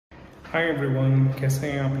Hi everyone, कैसे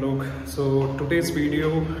हैं आप लोग? So today's video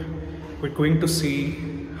we're going to see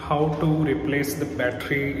how to replace the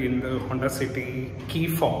battery in the Honda City key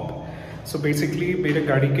fob. So basically मेरे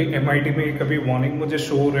गाड़ी के MID में एक अभी warning मुझे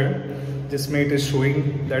show हो रहा है जिसमें it is showing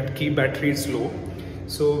that key battery is low.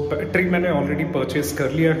 So battery मैंने already purchase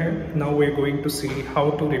कर लिया है. Now we're going to see how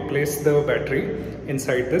to replace the battery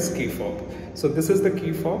inside this key fob. So this is the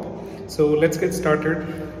key fob. So let's get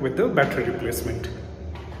started with the battery replacement.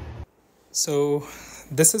 So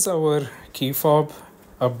this is our key fob.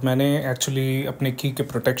 अब मैंने actually अपने की के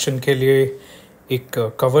protection के लिए एक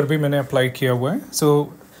cover भी मैंने अप्लाई किया हुआ है. सो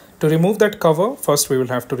to remove that cover first we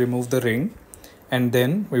will have to remove the ring and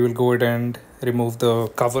then we will go ahead and remove the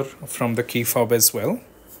cover from the key fob as well.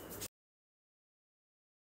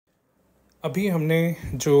 अभी हमने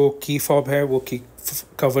जो की फॉब है वो की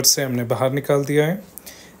cover से हमने बाहर निकाल दिया है.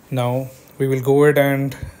 Now we will go ahead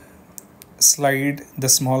and slide the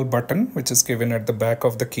small button which is given at the back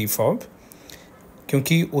of the key fob.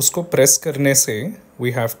 क्योंकि उसको प्रेस करने से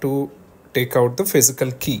we have to take out the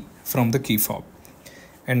physical key from the key fob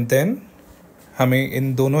and then हमें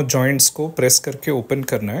इन दोनों joints को press करके open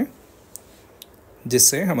करना है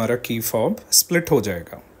जिससे हमारा key fob split हो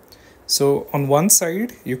जाएगा. So on one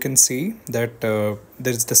side you can see that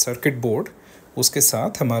there is the circuit board. उसके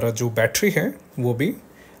साथ हमारा जो बैटरी है वो भी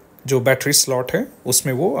जो बैटरी स्लॉट है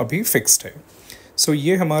उसमें वो अभी फिक्स्ड है. सो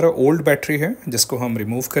ये हमारा ओल्ड बैटरी है जिसको हम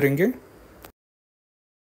रिमूव करेंगे.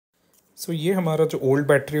 सो ये हमारा जो ओल्ड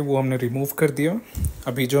बैटरी है वो हमने रिमूव कर दिया.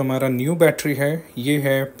 अभी जो हमारा न्यू बैटरी है ये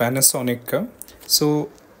है पैनासोनिक का. So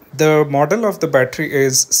the model of the battery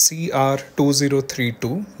is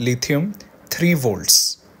CR2032 lithium 3 volts.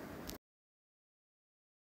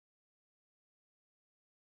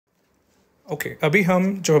 Okay अभी हम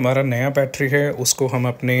जो हमारा नया बैटरी है उसको हम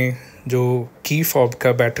अपने जो की फॉब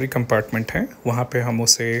का बैटरी कंपार्टमेंट है वहाँ पे हम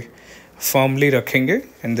उसे फर्मली रखेंगे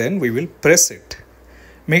and then we will press it.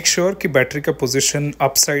 Make sure कि बैटरी का पोजीशन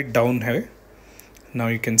अपसाइड डाउन है. Now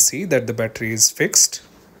you can see that the battery is fixed.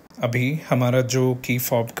 अभी हमारा जो की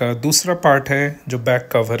फॉब का दूसरा पार्ट है जो बैक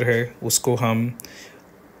कवर है उसको हम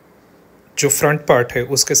जो फ्रंट पार्ट है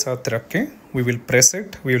उसके साथ रख के we will press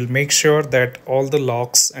it. We will make sure that all the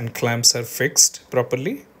locks and clamps are fixed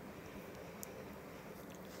properly.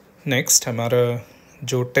 Next हमारा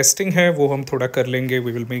जो टेस्टिंग है वो हम थोड़ा कर लेंगे.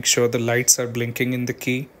 We will make sure the lights are blinking in the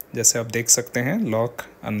key जैसे आप देख सकते हैं. Lock,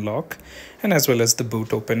 unlock and as well as the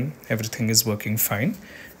boot open. Everything is working fine.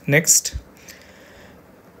 Next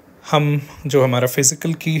हम जो हमारा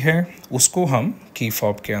फिजिकल की है उसको हम की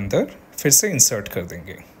फॉब के अंदर फिर से इंसर्ट कर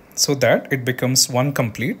देंगे so that it becomes one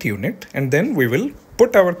complete unit and then we will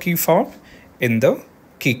put our key fob in the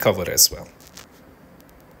key cover as well.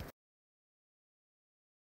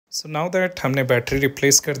 So now that हमने बैटरी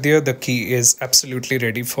रिप्लेस कर दिया the key is absolutely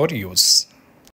ready for use.